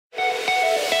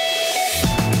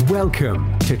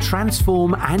Welcome to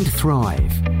Transform and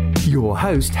Thrive. Your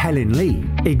host, Helen Lee,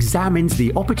 examines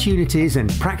the opportunities and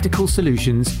practical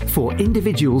solutions for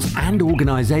individuals and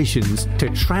organizations to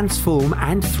transform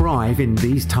and thrive in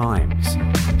these times.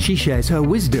 She shares her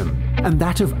wisdom and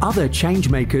that of other change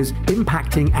makers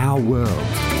impacting our world.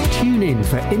 Tune in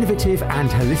for innovative and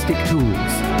holistic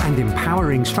tools and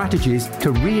empowering strategies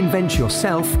to reinvent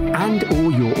yourself and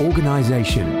or your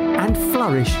organization and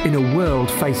flourish in a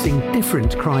world facing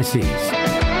different crises.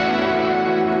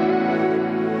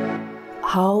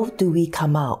 How do we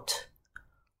come out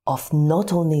of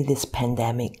not only this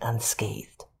pandemic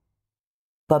unscathed,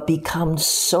 but become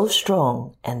so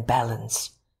strong and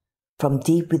balanced from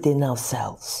deep within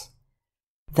ourselves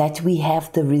that we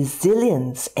have the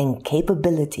resilience and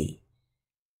capability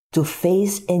to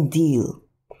face and deal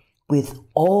with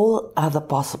all other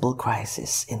possible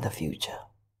crises in the future?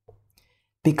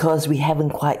 Because we haven't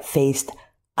quite faced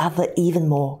other even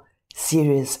more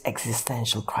serious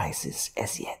existential crises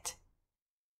as yet,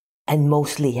 and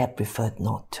mostly have preferred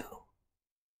not to.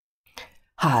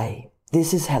 Hi,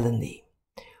 this is Helen Lee.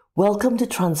 Welcome to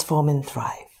Transform and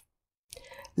Thrive.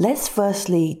 Let's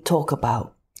firstly talk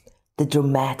about the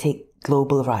dramatic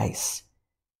global rise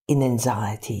in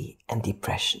anxiety and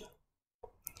depression,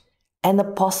 and a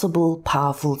possible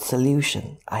powerful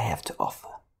solution I have to offer.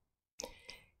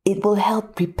 It will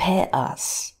help prepare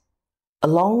us,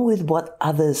 along with what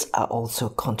others are also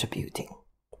contributing,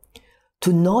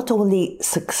 to not only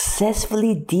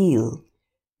successfully deal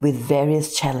with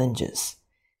various challenges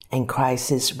and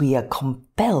crises we are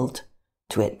compelled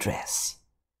to address,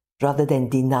 rather than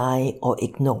deny or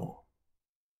ignore,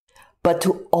 but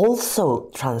to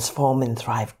also transform and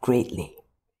thrive greatly,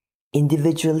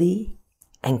 individually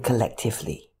and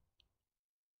collectively,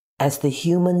 as the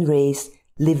human race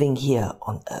living here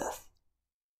on Earth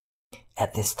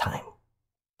at this time.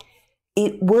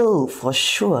 It will, for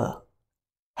sure,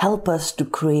 help us to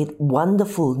create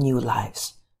wonderful new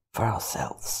lives for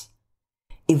ourselves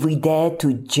if we dare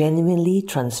to genuinely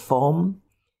transform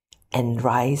and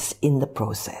rise in the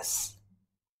process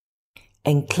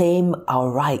and claim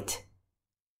our right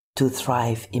to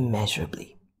thrive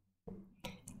immeasurably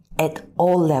at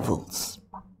all levels.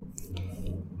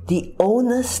 The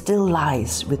onus still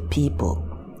lies with people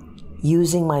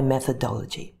using my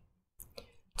methodology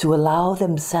to allow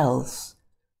themselves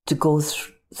to go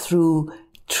through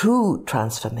true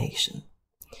transformation,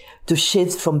 to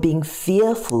shift from being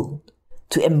fearful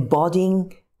to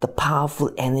embodying the powerful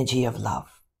energy of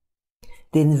love,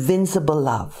 the invincible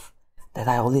love that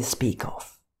I always speak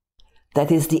of,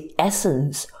 that is the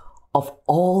essence of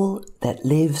all that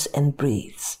lives and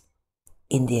breathes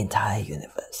in the entire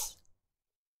universe.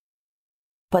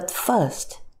 But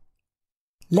first,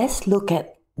 let's look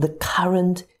at the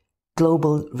current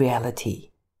global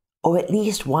reality, or at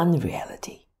least one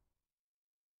reality.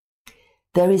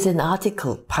 There is an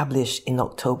article published in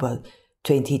October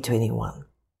 2021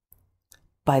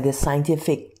 by the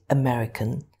Scientific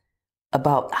American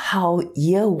about how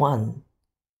year one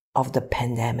of the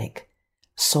pandemic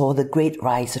saw the great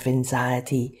rise of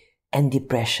anxiety and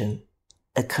depression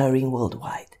occurring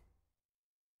worldwide.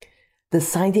 The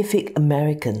Scientific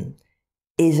American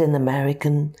is an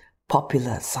American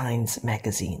popular science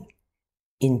magazine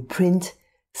in print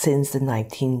since the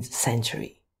 19th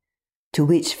century, to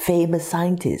which famous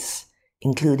scientists,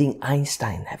 including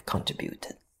Einstein, have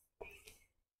contributed.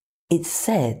 It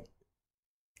said,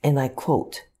 and I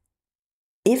quote,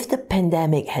 "If the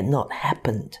pandemic had not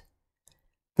happened,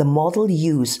 the model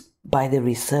used by the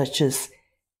researchers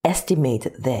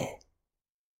estimated there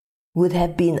would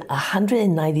have been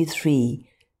 193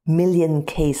 million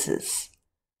cases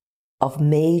of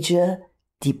major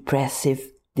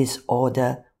depressive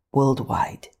disorder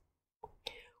worldwide,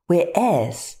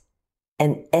 whereas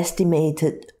an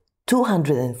estimated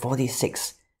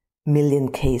 246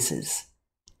 million cases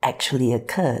actually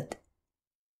occurred,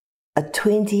 a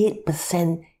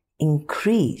 28%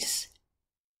 increase,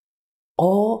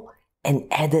 or an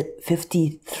added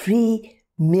 53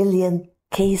 million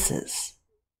cases.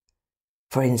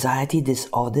 For anxiety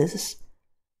disorders,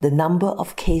 the number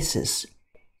of cases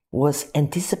was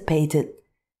anticipated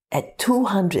at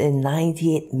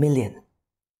 298 million.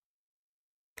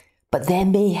 But there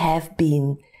may have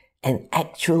been an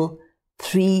actual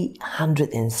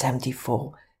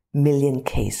 374 million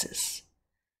cases,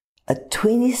 a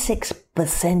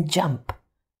 26% jump,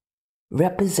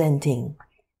 representing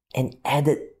an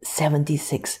added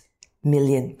 76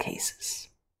 million cases.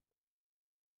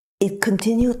 It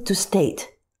continued to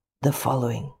state the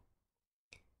following: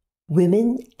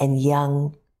 women and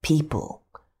young people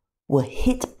were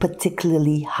hit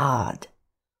particularly hard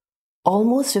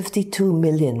Almost 52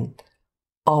 million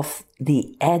of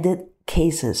the added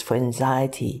cases for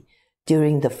anxiety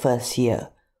during the first year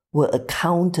were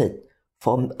accounted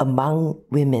for among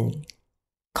women,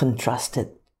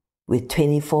 contrasted with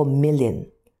 24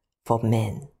 million for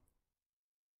men.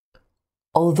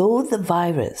 Although the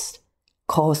virus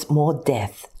caused more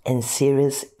death and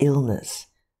serious illness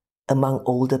among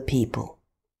older people,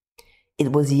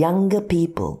 it was younger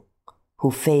people who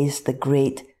faced the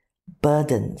great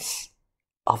burdens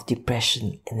of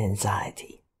depression and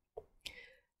anxiety.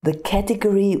 The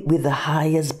category with the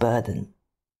highest burden,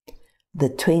 the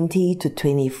 20 to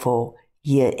 24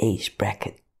 year age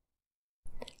bracket,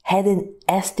 had an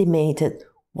estimated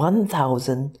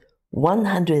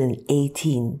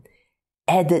 1,118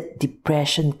 added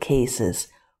depression cases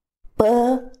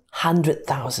per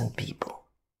 100,000 people,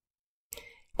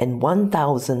 and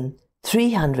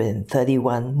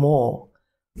 1,331 more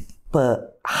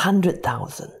per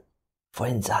 100,000 for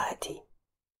anxiety.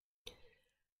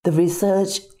 The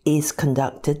research is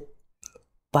conducted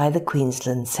by the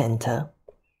Queensland Centre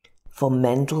for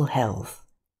Mental Health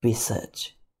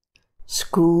Research,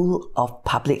 School of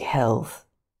Public Health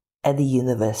at the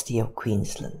University of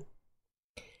Queensland,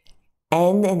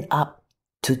 and an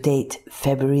up-to-date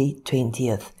February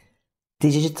 20th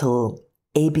digital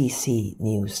ABC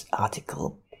News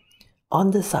article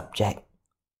on the subject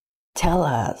tell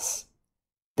us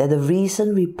that a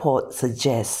recent report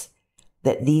suggests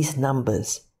that these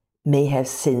numbers may have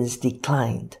since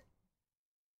declined,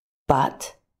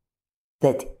 but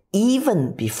that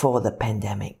even before the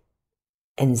pandemic,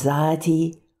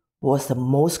 anxiety was the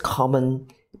most common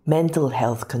mental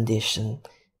health condition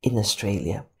in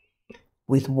Australia,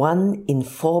 with 1 in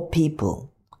 4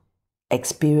 people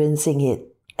experiencing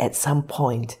it at some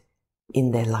point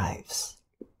in their lives.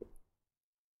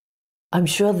 I'm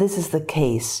sure this is the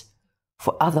case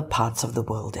for other parts of the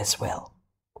world as well.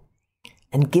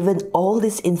 And given all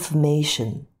this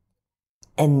information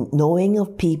and knowing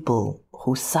of people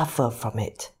who suffer from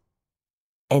it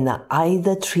and are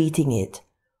either treating it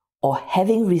or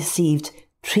having received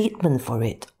treatment for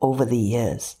it over the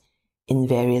years in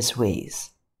various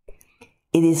ways,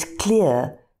 it is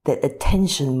clear that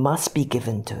attention must be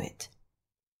given to it.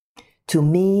 To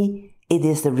me, it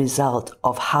is the result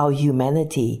of how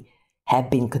humanity have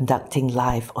been conducting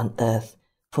life on Earth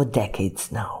for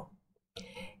decades now.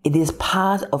 It is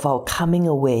part of our coming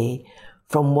away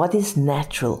from what is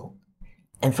natural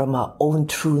and from our own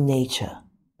true nature,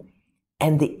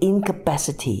 and the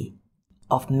incapacity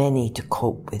of many to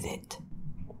cope with it.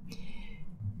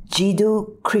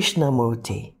 Jiddu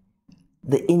Krishnamurti,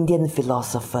 the Indian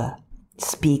philosopher,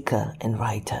 speaker, and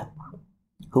writer,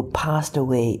 who passed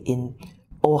away in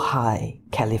Ojai,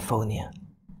 California,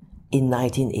 in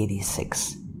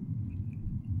 1986,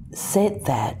 said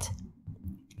that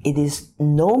it is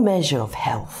no measure of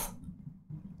health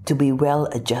to be well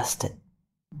adjusted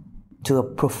to a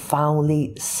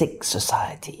profoundly sick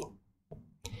society.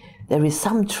 There is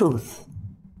some truth,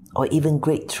 or even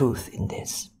great truth, in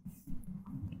this.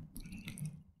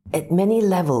 At many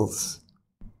levels,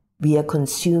 we are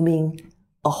consuming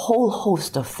a whole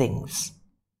host of things,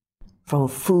 from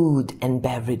food and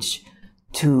beverage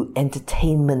to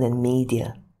entertainment and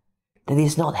media, that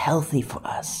is not healthy for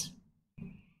us.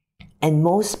 And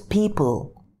most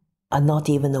people are not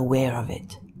even aware of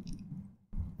it,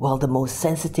 while the most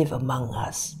sensitive among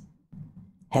us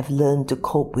have learned to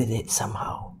cope with it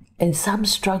somehow. And some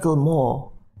struggle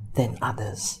more than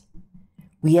others.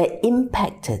 We are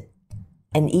impacted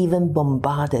and even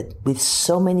bombarded with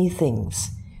so many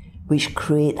things which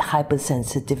create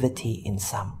hypersensitivity in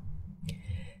some.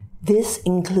 This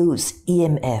includes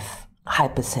EMF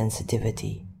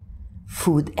hypersensitivity,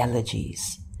 food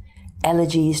allergies,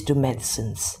 allergies to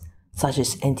medicines such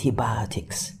as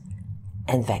antibiotics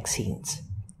and vaccines,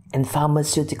 and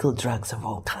pharmaceutical drugs of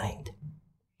all kinds.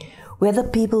 Whether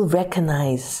people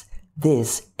recognize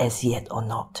this as yet or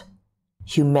not,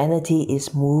 humanity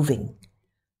is moving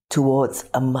towards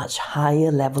a much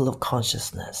higher level of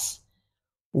consciousness,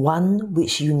 one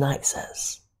which unites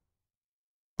us.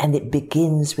 And it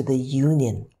begins with a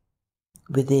union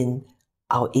within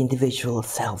our individual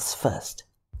selves first.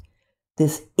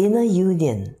 This inner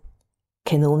union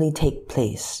can only take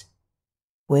place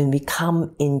when we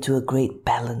come into a great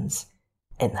balance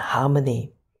and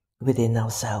harmony within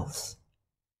ourselves.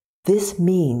 This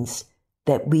means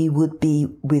that we would be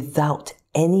without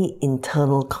any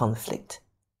internal conflict.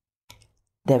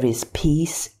 There is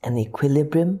peace and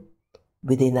equilibrium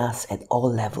within us at all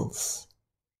levels.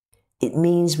 It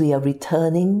means we are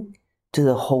returning to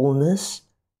the wholeness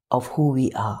of who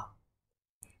we are,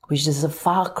 which is a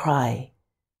far cry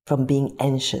from being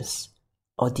anxious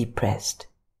or depressed,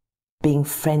 being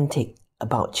frantic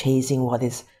about chasing what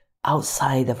is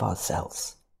outside of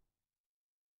ourselves.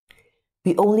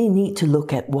 We only need to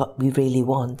look at what we really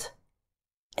want,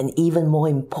 and even more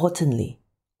importantly,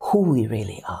 who we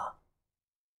really are.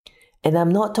 And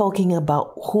I'm not talking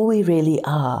about who we really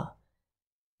are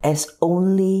as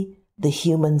only the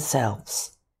human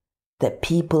selves that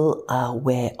people are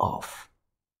aware of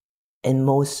and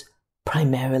most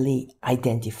primarily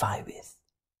identify with.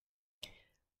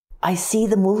 I see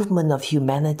the movement of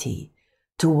humanity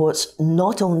towards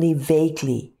not only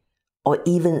vaguely or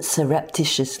even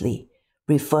surreptitiously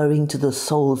referring to the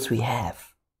souls we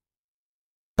have,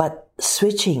 but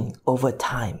switching over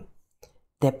time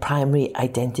their primary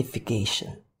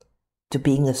identification to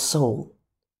being a soul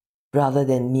rather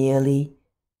than merely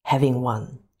having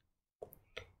one.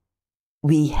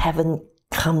 We haven't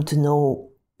come to know,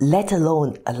 let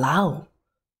alone allow,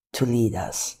 to lead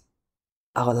us,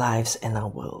 our lives and our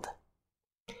world.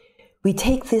 We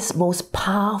take this most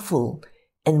powerful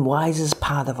and wisest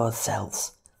part of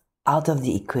ourselves out of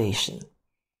the equation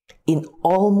in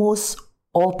almost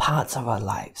all parts of our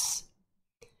lives,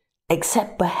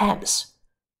 except perhaps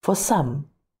for some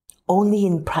only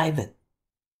in private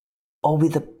or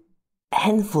with a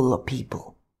handful of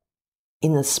people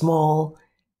in a small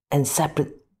and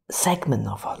separate segment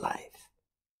of our life.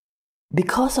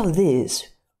 Because of this,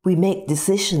 we make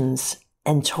decisions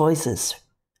and choices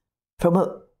from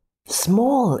a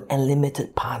small and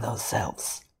limited part of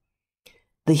ourselves,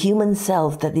 the human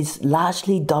self that is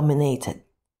largely dominated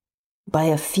by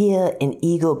a fear and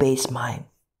ego-based mind,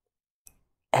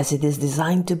 as it is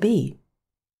designed to be.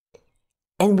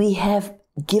 And we have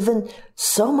given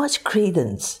so much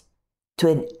credence to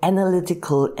an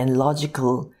analytical and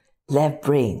logical left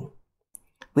brain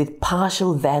with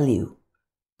partial value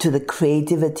to the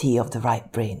creativity of the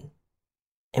right brain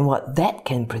and what that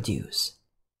can produce.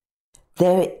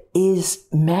 There is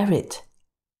merit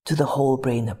to the whole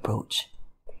brain approach,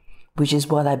 which is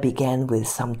what I began with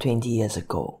some 20 years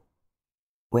ago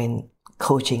when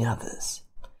coaching others,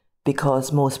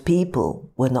 because most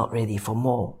people were not ready for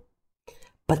more.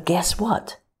 But guess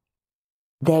what?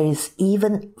 There is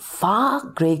even far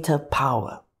greater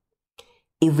power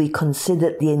if we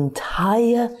consider the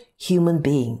entire human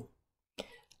being,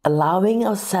 allowing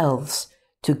ourselves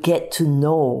to get to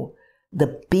know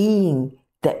the being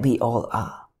that we all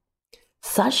are,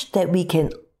 such that we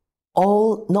can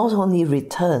all not only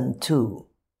return to,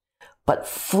 but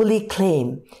fully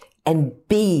claim and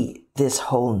be this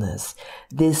wholeness,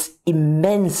 this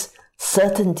immense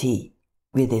certainty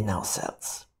within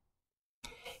ourselves.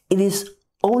 It is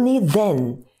only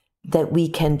then that we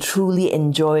can truly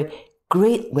enjoy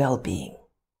great well-being,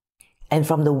 and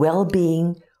from the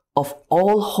well-being of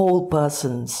all whole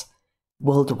persons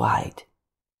worldwide,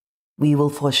 we will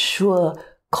for sure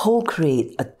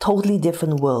co-create a totally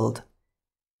different world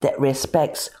that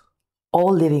respects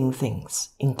all living things,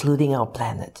 including our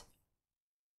planet.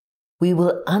 We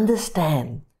will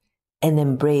understand and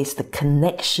embrace the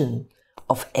connection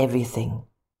of everything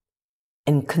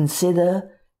and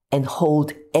consider and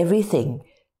hold everything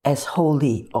as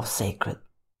holy or sacred,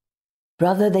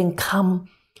 rather than come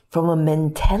from a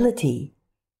mentality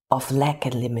of lack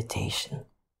and limitation,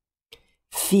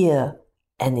 fear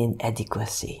and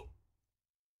inadequacy,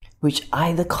 which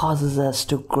either causes us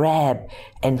to grab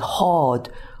and hoard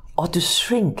or to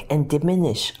shrink and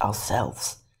diminish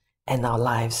ourselves and our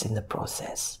lives in the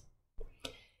process.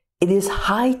 It is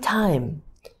high time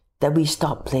that we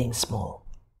stop playing small.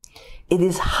 It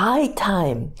is high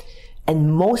time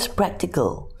and most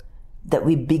practical that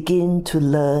we begin to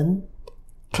learn,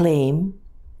 claim,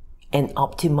 and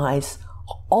optimize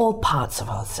all parts of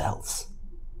ourselves.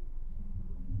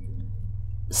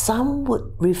 Some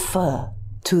would refer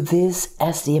to this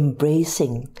as the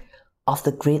embracing of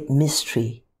the great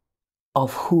mystery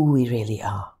of who we really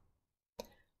are.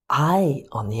 I,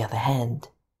 on the other hand,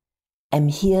 am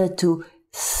here to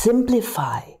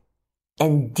simplify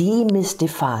and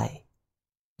demystify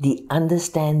the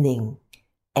understanding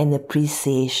and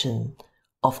appreciation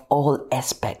of all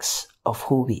aspects of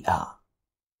who we are.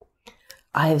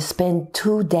 I have spent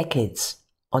 2 decades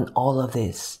on all of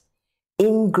this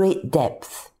in great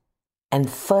depth and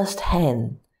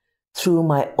firsthand through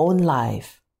my own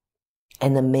life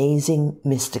and amazing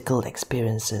mystical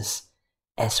experiences,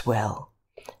 as well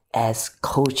as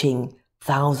coaching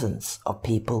thousands of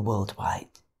people worldwide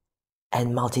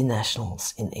and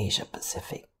multinationals in Asia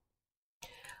Pacific.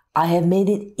 I have made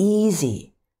it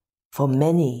easy for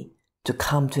many to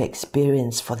come to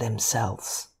experience for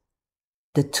themselves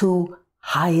the 2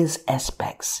 highest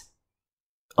aspects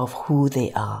of who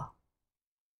they are.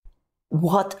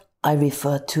 What I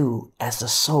refer to as the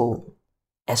soul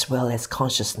as well as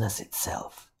consciousness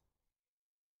itself.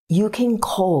 You can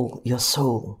call your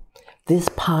soul, this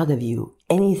part of you,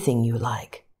 anything you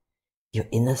like. Your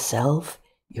inner self,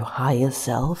 your higher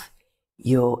self,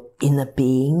 your inner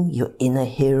being, your inner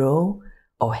hero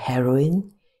or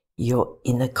heroine, your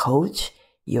inner coach,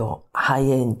 your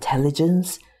higher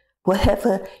intelligence,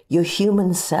 whatever your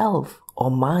human self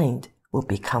or mind will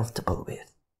be comfortable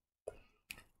with.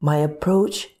 My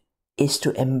approach is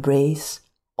to embrace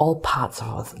all parts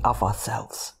of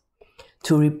ourselves,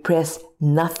 to repress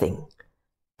nothing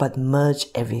but merge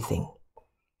everything,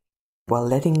 while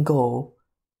letting go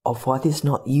of what is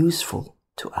not useful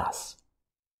to us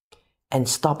and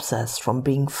stops us from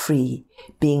being free,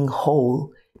 being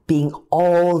whole, being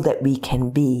all that we can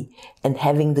be, and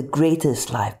having the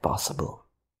greatest life possible.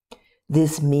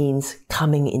 This means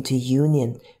coming into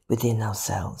union within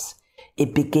ourselves.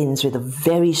 It begins with a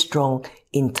very strong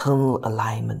internal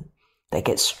alignment that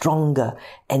gets stronger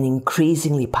and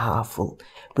increasingly powerful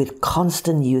with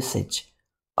constant usage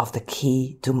of the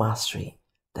key to mastery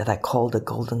that I call the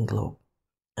Golden Globe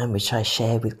and which I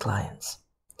share with clients.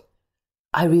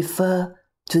 I refer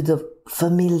to the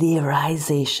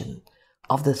familiarization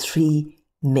of the three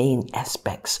main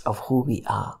aspects of who we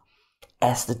are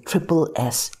as the triple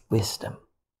S wisdom.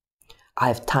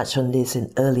 I've touched on this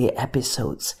in earlier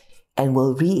episodes and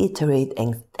will reiterate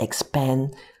and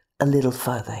expand a little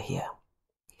further here.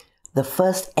 The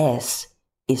first S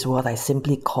is what I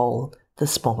simply call the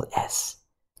small s,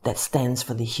 that stands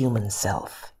for the human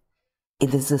self.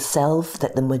 It is the self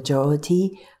that the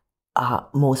majority are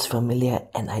most familiar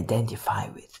and identify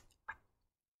with,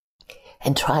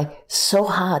 and try so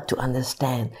hard to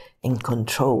understand and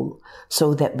control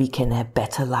so that we can have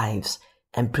better lives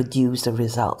and produce the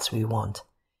results we want,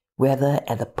 whether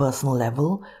at a personal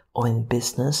level or in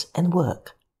business and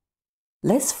work.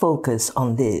 Let's focus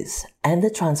on this and the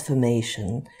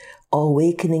transformation or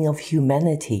awakening of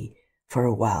humanity for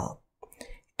a while,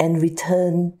 and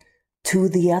return to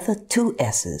the other two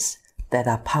S's that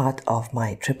are part of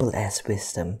my triple S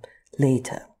wisdom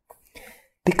later.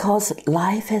 Because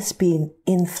life has been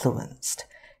influenced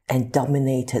and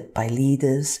dominated by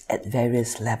leaders at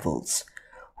various levels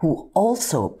who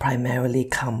also primarily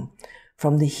come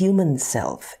from the human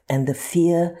self and the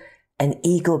fear and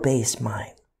ego-based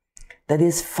mind that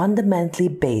is fundamentally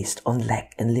based on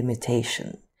lack and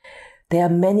limitation. There are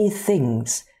many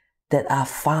things that are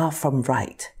far from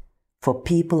right for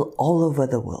people all over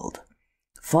the world,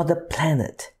 for the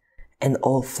planet and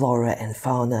all flora and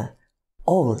fauna,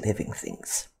 all living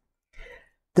things.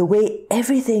 The way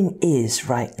everything is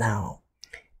right now,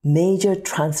 major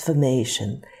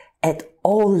transformation at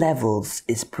all levels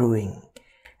is brewing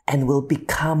and will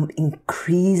become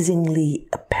increasingly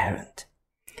apparent.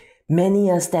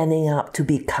 Many are standing up to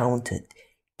be counted,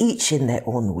 each in their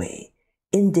own way,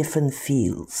 in different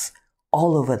fields,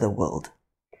 all over the world.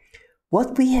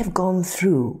 What we have gone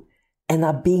through and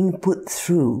are being put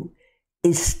through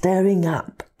is stirring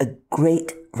up a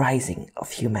great rising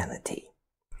of humanity.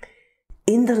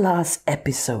 In the last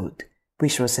episode,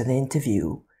 which was an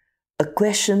interview, a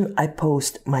question I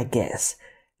posed my guest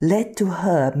led to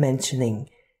her mentioning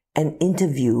an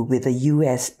interview with a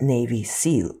US Navy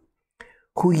SEAL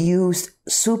who used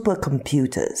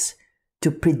supercomputers to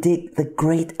predict the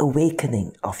great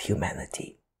awakening of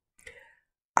humanity.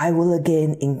 I will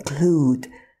again include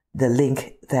the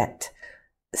link that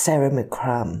Sarah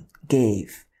McCrum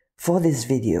gave for this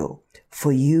video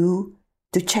for you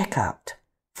to check out,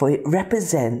 for it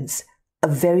represents a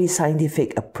very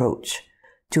scientific approach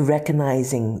to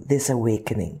recognizing this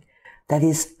awakening that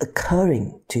is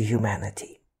occurring to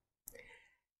humanity.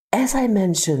 As I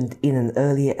mentioned in an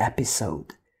earlier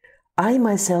episode, I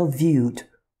myself viewed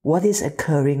what is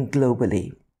occurring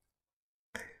globally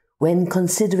when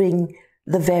considering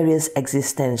the various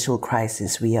existential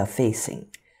crises we are facing,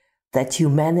 that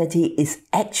humanity is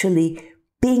actually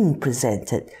being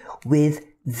presented with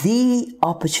the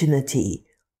opportunity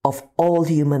of all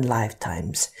human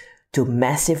lifetimes to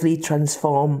massively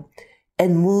transform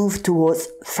and move towards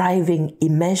thriving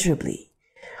immeasurably,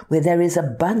 where there is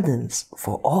abundance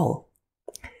for all.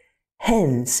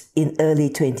 Hence, in early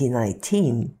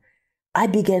 2019, I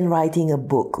began writing a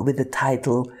book with the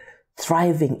title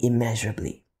Thriving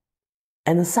Immeasurably,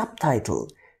 and a subtitle,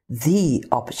 The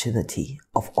Opportunity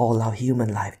of All Our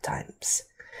Human Lifetimes,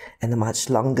 and a much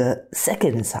longer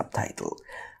second subtitle,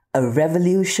 A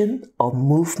Revolution or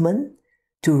Movement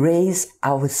to Raise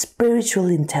Our Spiritual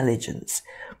Intelligence,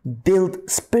 Build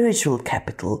Spiritual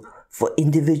Capital for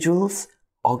Individuals,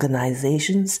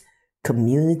 Organizations,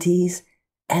 Communities,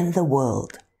 and the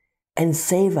world, and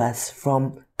save us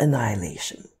from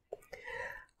annihilation.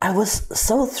 I was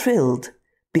so thrilled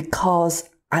because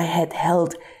I had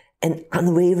held an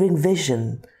unwavering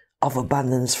vision of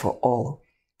abundance for all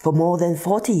for more than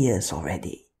 40 years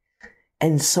already,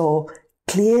 and saw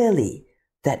clearly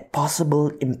that possible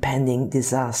impending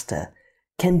disaster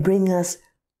can bring us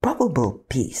probable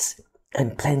peace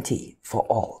and plenty for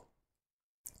all.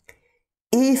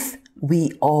 If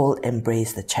we all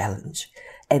embrace the challenge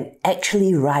and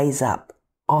actually rise up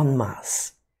en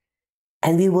masse,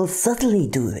 and we will certainly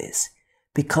do this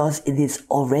because it is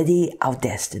already our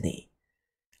destiny.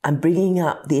 I'm bringing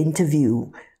up the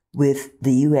interview with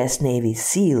the US Navy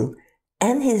SEAL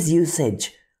and his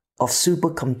usage of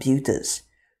supercomputers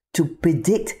to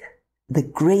predict the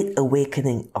great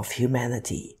awakening of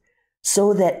humanity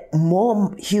so that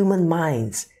more human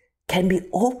minds can be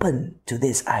open to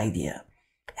this idea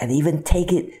and even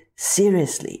take it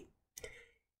seriously.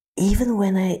 Even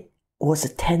when I was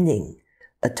attending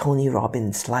a Tony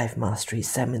Robbins Life Mastery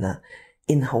seminar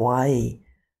in Hawaii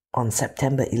on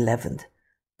September 11th,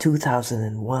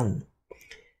 2001,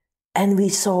 and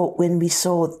when we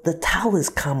saw the towers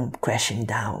come crashing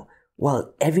down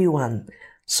while everyone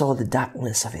saw the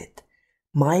darkness of it,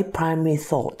 my primary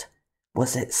thought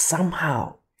was that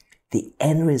somehow the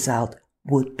end result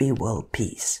would be world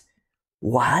peace.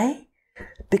 Why?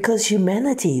 Because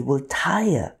humanity will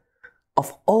tire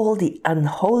of all the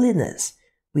unholiness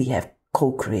we have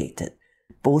co-created,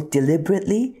 both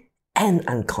deliberately and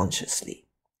unconsciously.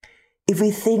 If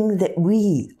we think that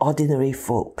we, ordinary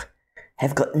folk,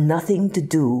 have got nothing to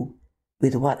do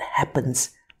with what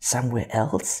happens somewhere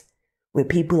else, where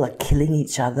people are killing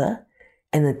each other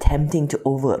and attempting to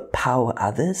overpower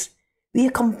others, we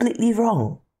are completely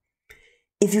wrong.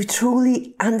 If you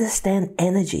truly understand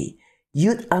energy,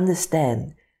 you'd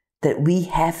understand that we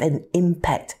have an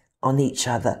impact on each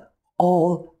other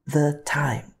all the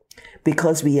time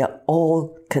because we are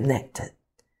all connected.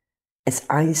 As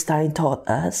Einstein taught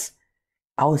us,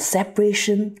 our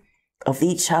separation of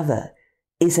each other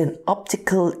is an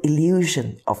optical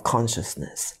illusion of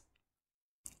consciousness.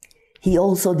 He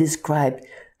also described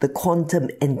the quantum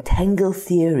entangle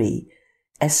theory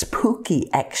as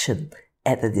spooky action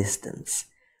at a distance,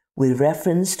 with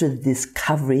reference to the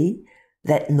discovery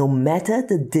that no matter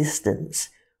the distance,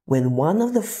 when one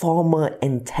of the former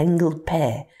entangled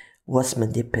pair was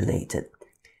manipulated,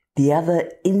 the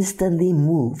other instantly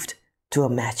moved to a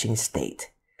matching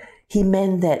state. He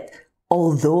meant that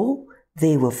although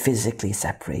they were physically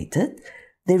separated,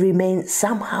 they remained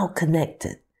somehow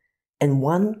connected, and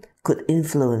one could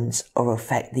influence or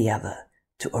affect the other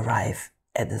to arrive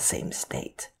at the same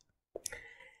state.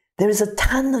 There is a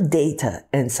ton of data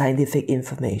and scientific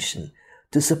information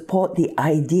to support the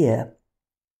idea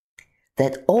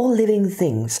that all living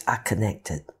things are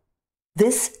connected.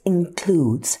 This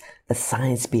includes the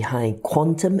science behind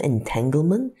quantum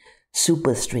entanglement,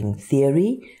 superstring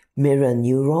theory, mirror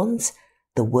neurons,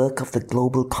 the work of the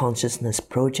Global Consciousness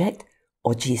Project,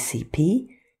 or GCP,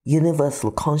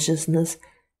 universal consciousness,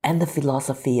 and the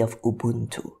philosophy of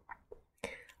Ubuntu.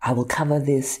 I will cover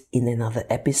this in another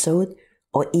episode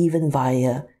or even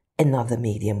via another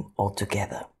medium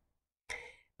altogether.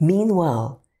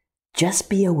 Meanwhile, just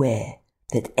be aware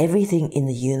that everything in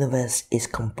the universe is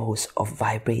composed of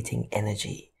vibrating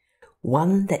energy,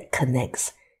 one that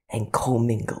connects and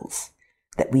commingles,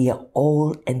 that we are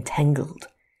all entangled,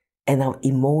 and our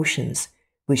emotions,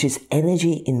 which is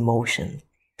energy in motion,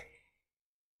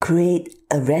 create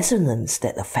a resonance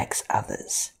that affects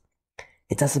others.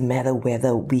 It doesn't matter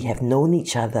whether we have known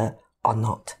each other or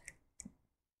not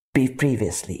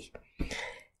previously.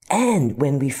 And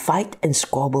when we fight and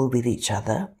squabble with each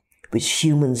other, which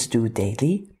humans do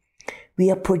daily,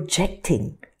 we are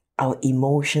projecting our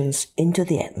emotions into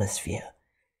the atmosphere,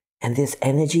 and this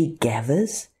energy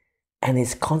gathers and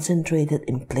is concentrated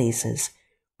in places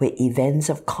where events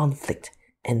of conflict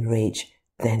and rage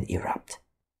then erupt.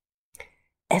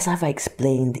 As I've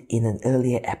explained in an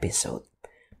earlier episode,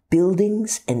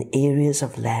 buildings and areas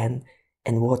of land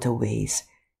and waterways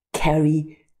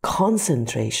carry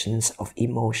concentrations of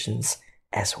emotions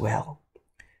as well,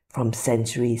 from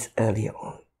centuries earlier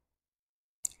on.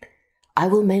 I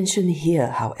will mention here,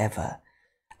 however,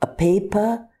 a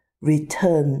paper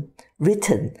written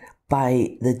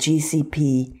by the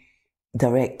GCP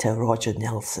director Roger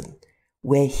Nelson,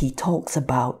 where he talks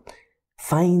about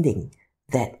finding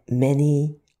that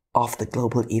many of the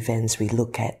global events we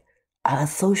look at are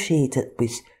associated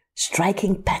with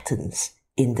striking patterns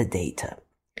in the data.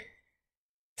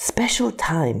 Special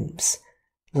times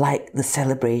like the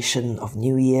celebration of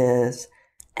New Year's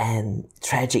and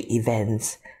tragic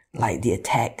events like the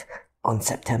attack on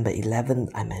September 11th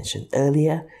I mentioned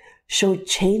earlier show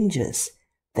changes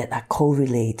that are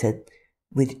correlated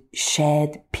with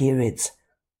shared periods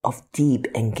of deep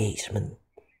engagement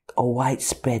or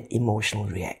widespread emotional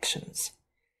reactions.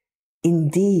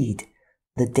 Indeed,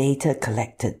 the data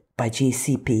collected by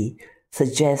GCP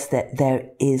suggests that there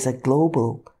is a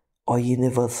global or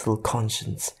universal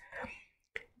conscience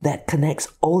that connects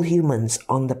all humans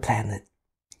on the planet.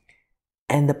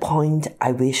 And the point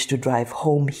I wish to drive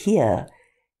home here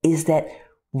is that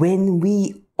when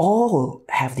we all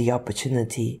have the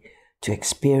opportunity to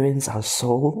experience our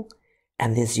soul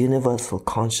and this universal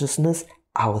consciousness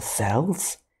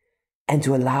ourselves, and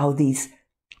to allow these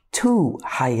two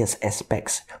highest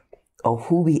aspects of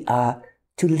who we are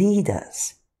to lead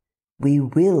us, we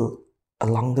will,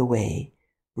 along the way,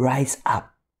 rise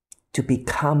up to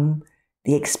become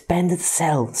the expanded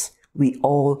selves we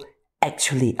all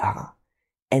actually are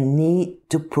and need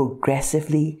to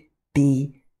progressively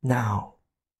be now.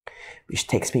 Which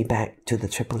takes me back to the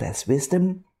triple S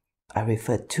wisdom I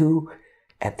referred to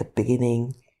at the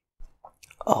beginning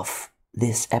of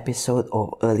this episode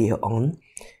or earlier on.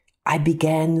 I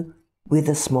began with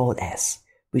a small s,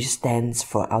 which stands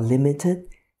for our limited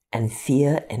and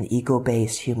fear and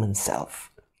ego-based human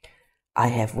self. I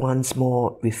have once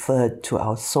more referred to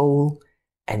our soul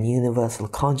and universal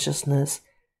consciousness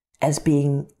as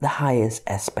being the highest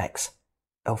aspects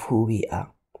of who we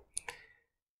are.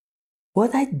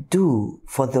 What I do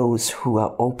for those who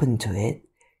are open to it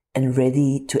and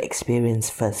ready to experience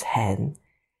firsthand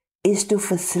is to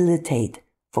facilitate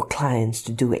for clients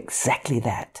to do exactly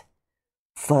that.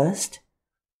 First,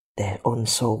 their own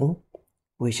soul,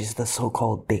 which is the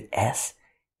so-called big S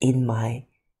in my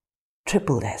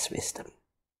triple S wisdom.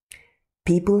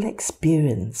 People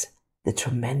experience the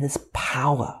tremendous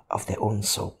power of their own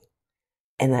soul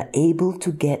and are able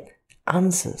to get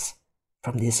answers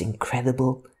from this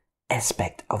incredible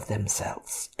aspect of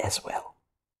themselves as well.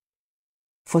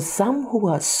 For some who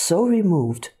are so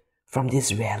removed from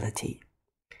this reality,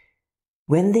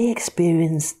 when they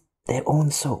experience their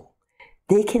own soul,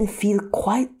 they can feel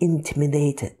quite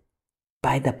intimidated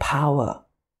by the power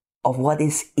of what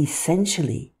is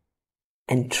essentially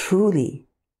and truly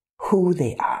who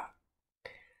they are.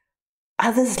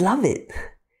 Others love it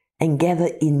and gather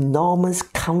enormous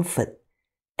comfort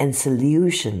and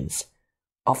solutions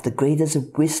of the greatest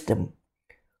wisdom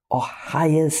or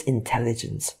highest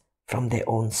intelligence from their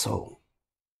own soul.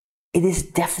 It is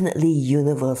definitely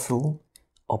universal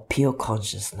or pure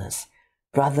consciousness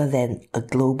rather than a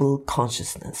global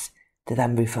consciousness that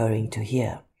I'm referring to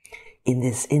here in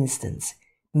this instance,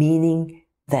 meaning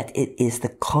that it is the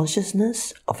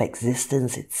consciousness of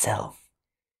existence itself,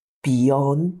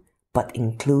 beyond but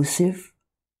inclusive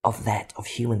of that of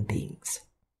human beings.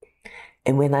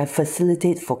 And when I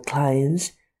facilitate for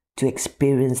clients to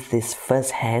experience this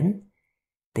firsthand,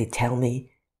 they tell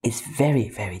me it's very,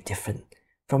 very different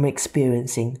from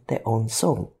experiencing their own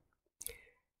soul.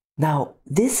 Now,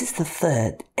 this is the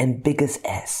third and biggest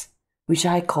S, which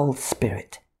I call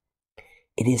spirit.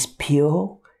 It is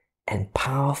pure and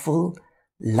powerful,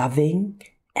 loving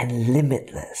and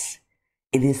limitless.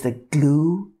 It is the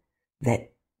glue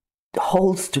that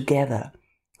holds together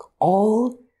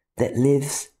all that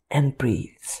lives and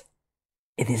breathes.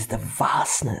 It is the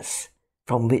vastness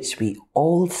from which we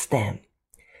all stem.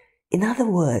 In other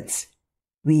words,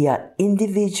 we are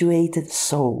individuated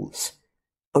souls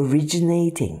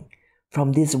originating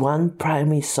from this one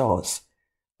primary source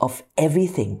of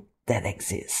everything that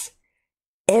exists,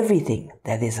 everything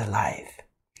that is alive.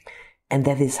 And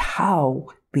that is how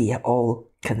we are all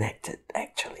connected,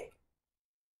 actually.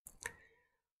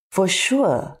 For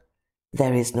sure,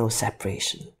 there is no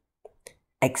separation,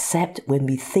 except when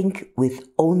we think with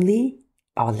only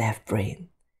our left brain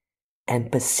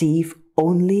and perceive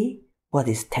only what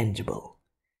is tangible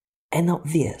and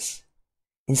obvious,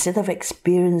 instead of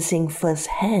experiencing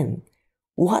firsthand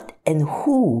what and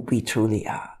who we truly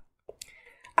are.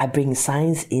 I bring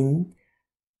science in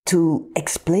to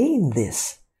explain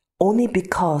this only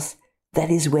because that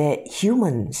is where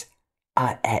humans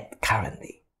are at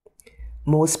currently.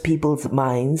 Most people's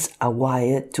minds are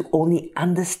wired to only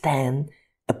understand,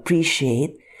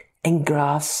 appreciate, and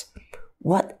grasp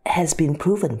what has been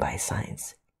proven by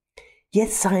science. Yet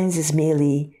science is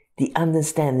merely the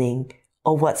understanding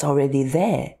of what's already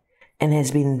there and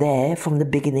has been there from the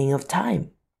beginning of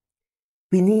time.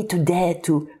 We need to dare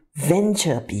to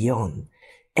venture beyond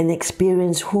and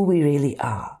experience who we really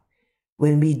are.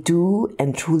 When we do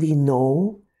and truly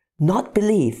know, not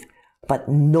believe, but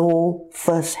know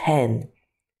firsthand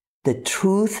the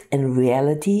truth and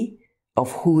reality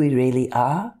of who we really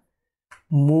are,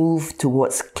 move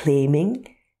towards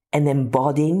claiming and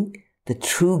embodying the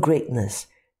true greatness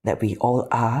that we all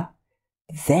are,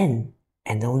 then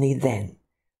and only then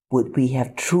would we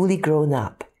have truly grown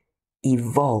up,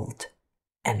 evolved,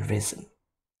 and risen.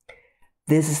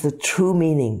 This is the true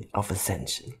meaning of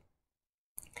ascension.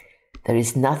 There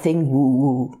is nothing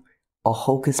woo-woo or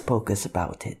hocus-pocus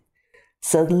about it.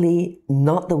 Certainly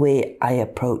not the way I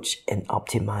approach and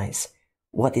optimize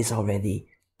what is already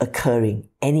occurring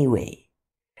anyway.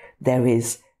 There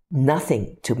is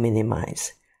nothing to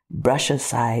minimize, brush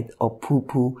aside, or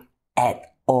poo-poo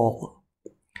at all.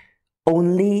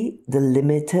 Only the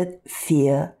limited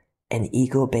fear and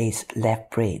ego-based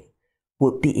left brain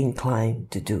would be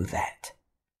inclined to do that.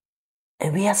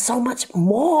 And we are so much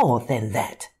more than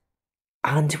that,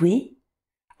 aren't we?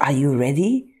 Are you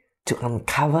ready to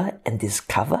uncover and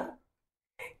discover?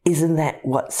 Isn't that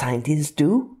what scientists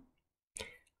do?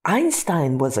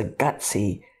 Einstein was a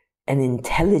gutsy and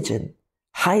intelligent,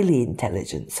 highly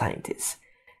intelligent scientist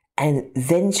and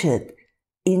ventured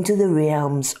into the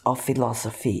realms of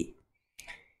philosophy.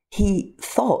 He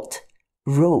thought,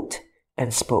 wrote,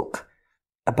 and spoke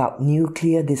about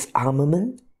nuclear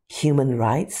disarmament, human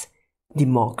rights,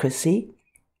 democracy,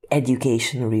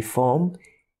 education reform,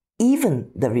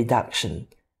 even the reduction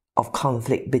of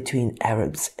conflict between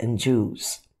Arabs and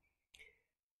Jews.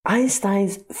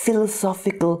 Einstein's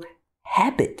philosophical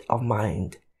habit of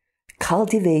mind,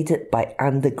 cultivated by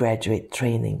undergraduate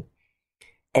training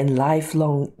and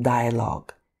lifelong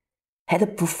dialogue, had a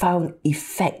profound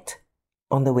effect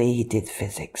on the way he did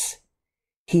physics.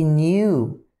 He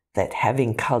knew that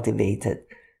having cultivated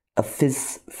a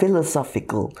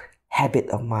philosophical habit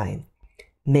of mind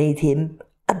made him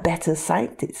a better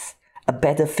scientist, a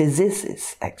better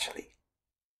physicist, actually.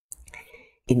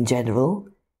 In general,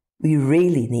 we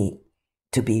really need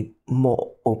to be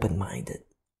more open-minded.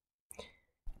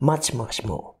 Much, much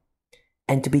more.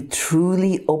 And to be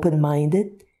truly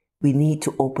open-minded, we need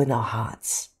to open our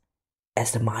hearts,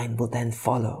 as the mind will then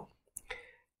follow.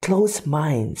 Closed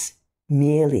minds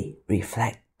merely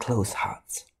reflect closed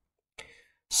hearts.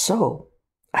 So,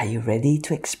 are you ready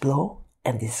to explore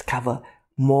and discover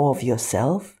more of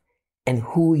yourself and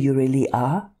who you really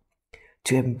are?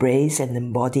 To embrace and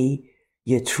embody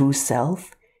your true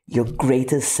self, your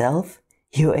greater self,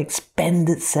 your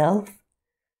expanded self,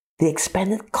 the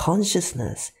expanded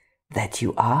consciousness that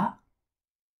you are?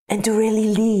 And to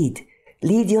really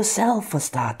lead yourself for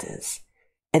starters,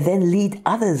 and then lead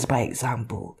others by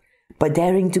example, by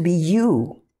daring to be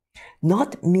you,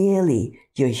 not merely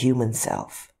your human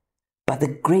self, but the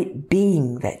great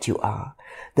being that you are,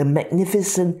 the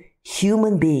magnificent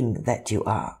human being that you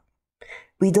are.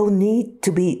 We don't need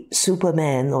to be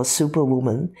Superman or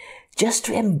Superwoman just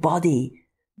to embody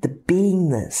the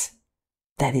beingness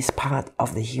that is part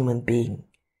of the human being,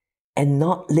 and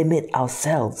not limit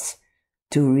ourselves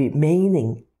to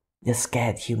remaining the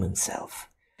scared human self.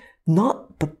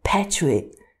 Not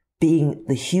perpetuate being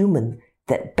the human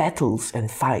that battles and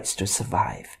fights to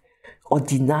survive, or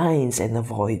denies and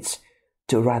avoids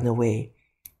to run away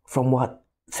from what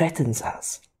threatens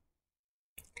us,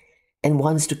 and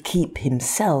wants to keep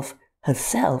himself,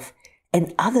 herself,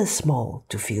 and others small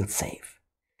to feel safe.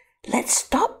 Let's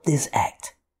stop this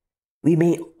act. We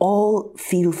may all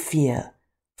feel fear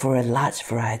for a large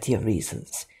variety of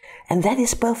reasons, and that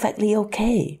is perfectly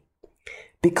okay,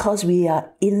 because we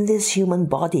are in this human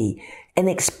body and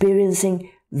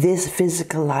experiencing this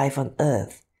physical life on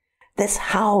earth. That's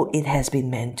how it has been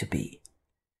meant to be.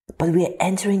 But we are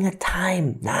entering a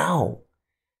time now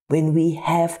when we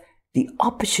have the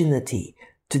opportunity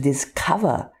to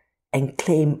discover and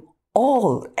claim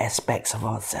all aspects of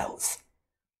ourselves.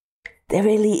 There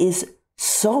really is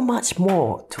so much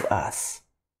more to us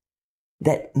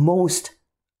that most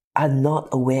are not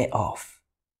aware of.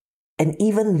 And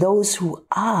even those who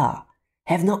are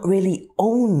have not really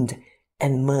owned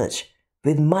and merged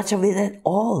with much of it at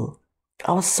all.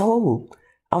 Our soul,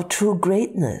 our true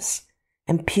greatness,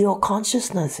 and pure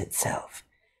consciousness itself.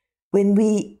 When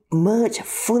we merge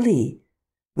fully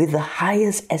with the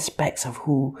highest aspects of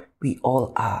who we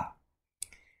all are,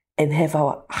 and have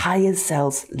our higher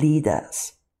selves lead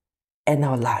us and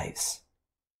our lives,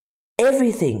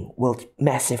 everything will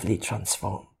massively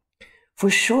transform. For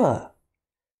sure,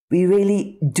 we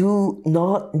really do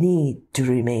not need to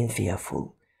remain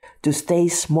fearful, to stay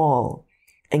small,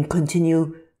 and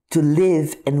continue to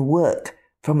live and work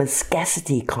from a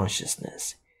scarcity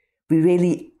consciousness. We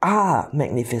really are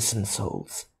magnificent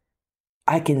souls.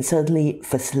 I can certainly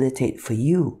facilitate for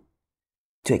you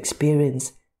to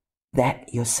experience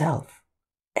that yourself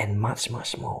and much,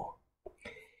 much more.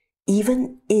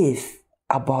 Even if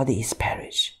our bodies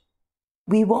perish,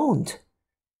 we won't.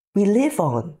 We live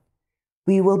on.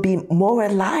 We will be more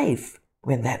alive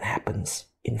when that happens,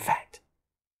 in fact.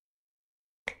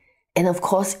 And of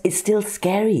course, it's still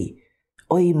scary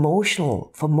or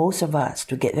emotional for most of us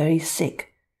to get very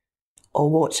sick or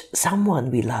watch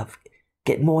someone we love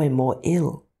get more and more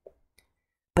ill.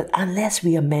 But unless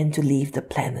we are meant to leave the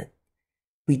planet,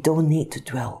 we don't need to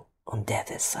dwell on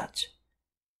death as such.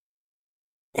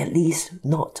 At least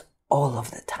not all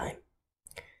of the time.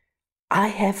 I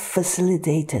have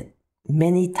facilitated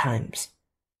many times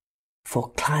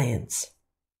for clients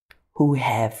who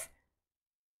have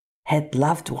had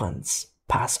loved ones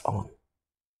pass on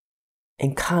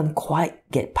and can't quite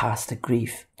get past the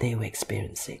grief they were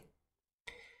experiencing.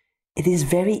 It is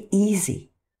very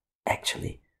easy,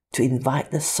 actually, to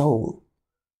invite the soul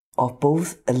of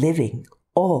both a living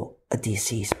or a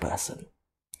deceased person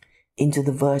into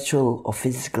the virtual or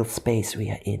physical space we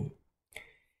are in.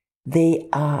 They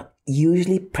are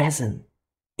usually present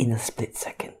in a split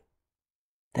second.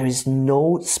 There is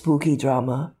no spooky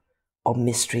drama or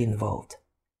mystery involved.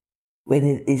 When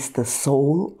it is the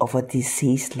soul of a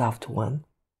deceased loved one,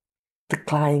 the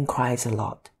client cries a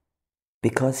lot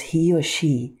because he or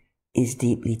she is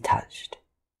deeply touched,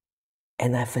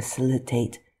 and I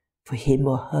facilitate for him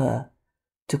or her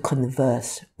to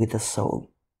converse with the soul,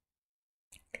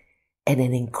 and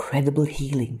an incredible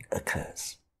healing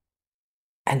occurs,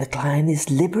 and the client is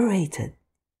liberated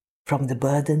from the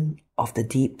burden of the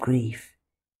deep grief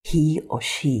he or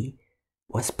she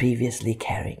was previously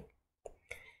carrying,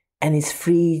 and is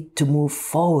free to move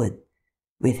forward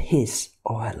with his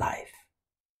or her life.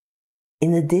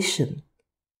 In addition,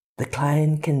 the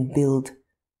client can build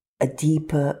a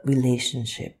deeper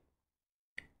relationship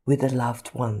with a loved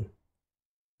one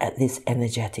at this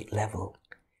energetic level,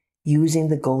 using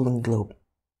the Golden Globe,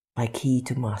 my key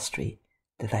to mastery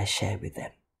that I share with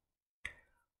them.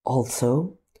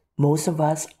 Also, most of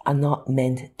us are not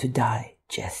meant to die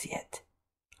just yet,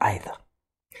 either.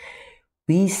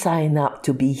 We sign up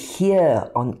to be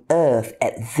here on Earth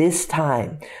at this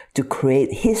time to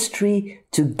create history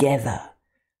together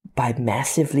by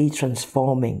massively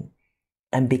transforming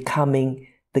and becoming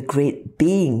the great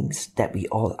beings that we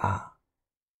all are,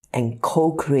 and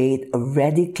co-create a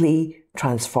radically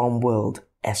transformed world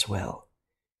as well.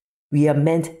 We are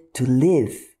meant to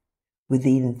live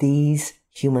within these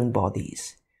human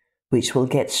bodies, which will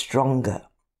get stronger.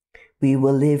 We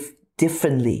will live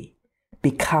differently,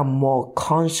 become more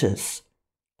conscious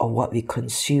of what we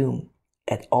consume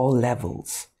at all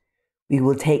levels. We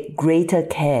will take greater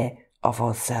care of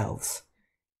ourselves,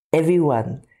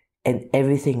 everyone and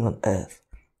everything on earth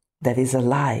that is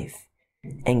alive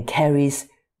and carries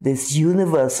this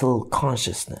universal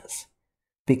consciousness,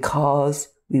 because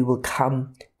we will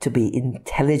come to be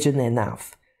intelligent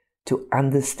enough to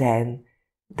understand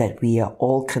that we are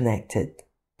all connected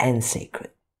and sacred.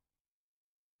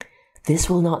 This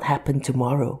will not happen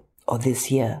tomorrow or this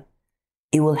year.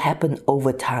 It will happen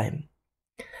over time.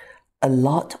 A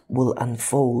lot will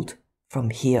unfold from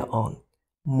here on,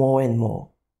 more and more.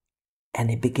 And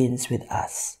it begins with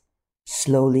us,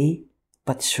 slowly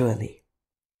but surely.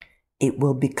 It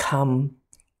will become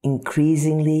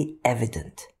increasingly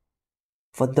evident.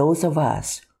 For those of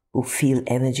us who feel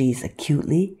energies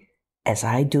acutely, as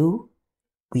I do,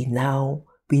 we know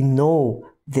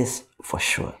this for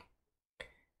sure.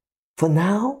 For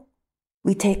now,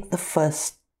 we take the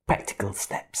first practical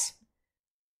steps.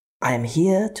 I am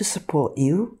here to support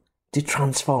you to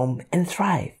transform and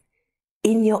thrive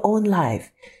in your own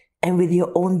life and with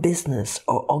your own business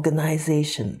or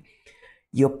organization,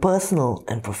 your personal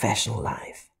and professional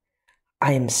life.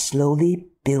 I am slowly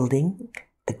building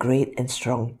a great and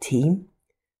strong team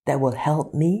that will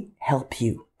help me help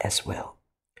you as well.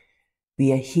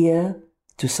 We are here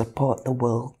to support the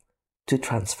world to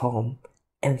transform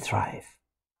and thrive.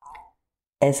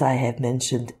 As I have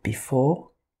mentioned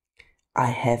before, I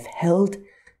have held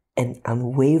an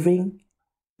unwavering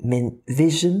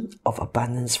vision of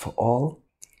abundance for all,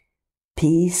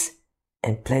 peace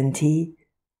and plenty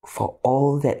for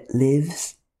all that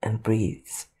lives and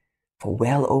breathes for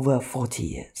well over 40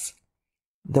 years.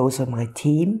 Those on my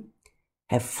team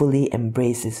have fully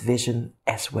embraced this vision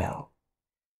as well,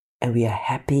 and we are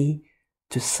happy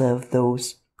to serve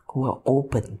those who are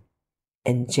open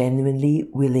and genuinely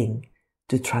willing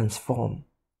to transform,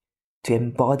 to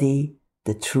embody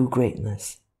the true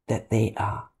greatness that they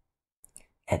are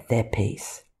at their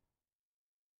pace,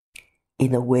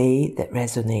 in a way that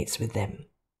resonates with them.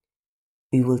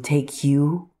 We will take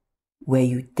you where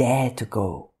you dare to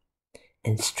go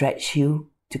and stretch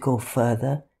you to go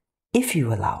further if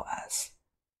you allow us,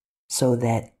 so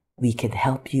that we can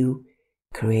help you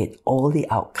create all the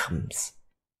outcomes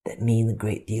that mean a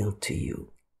great deal to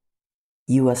you.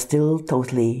 You are still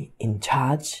totally in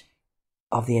charge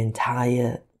of the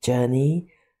entire journey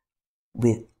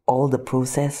with all the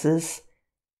processes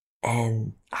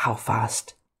and how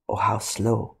fast or how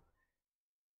slow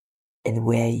and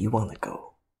where you want to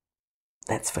go.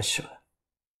 That's for sure.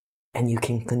 And you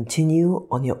can continue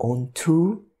on your own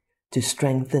too to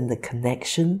strengthen the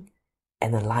connection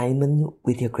and alignment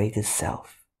with your greatest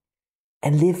self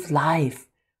and live life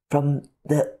from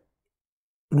the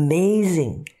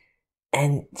amazing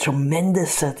and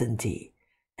tremendous certainty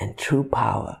and true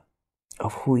power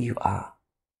of who you are.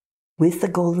 With the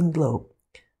Golden Globe,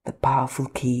 the powerful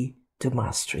key to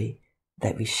mastery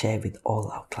that we share with all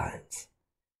our clients.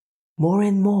 More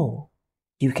and more,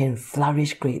 you can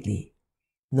flourish greatly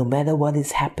no matter what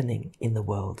is happening in the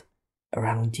world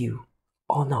around you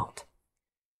or not.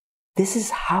 This is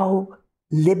how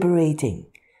liberating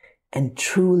and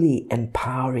truly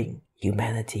empowering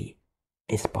humanity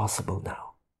is possible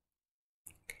now.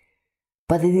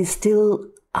 But it is still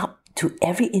up to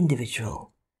every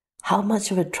individual how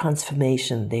much of a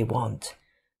transformation they want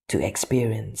to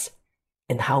experience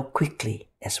and how quickly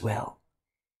as well.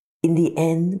 In the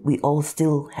end, we all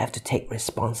still have to take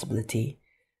responsibility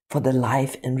for the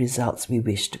life and results we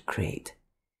wish to create.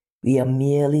 We are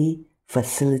merely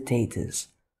facilitators,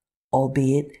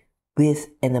 albeit with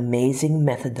an amazing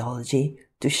methodology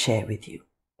to share with you.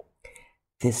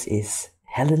 This is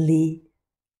Helen Lee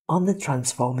on the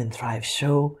Transform and Thrive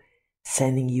show,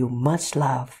 sending you much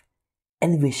love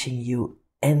and wishing you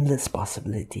endless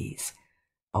possibilities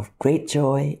of great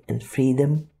joy and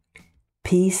freedom,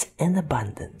 peace and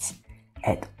abundance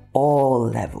at all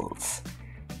levels.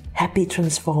 Happy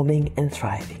transforming and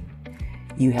thriving.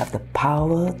 You have the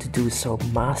power to do so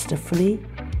masterfully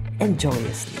and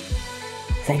joyously.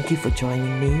 Thank you for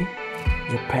joining me.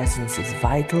 Your presence is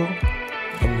vital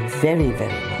and very,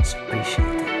 very much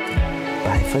appreciated.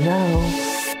 Bye for now.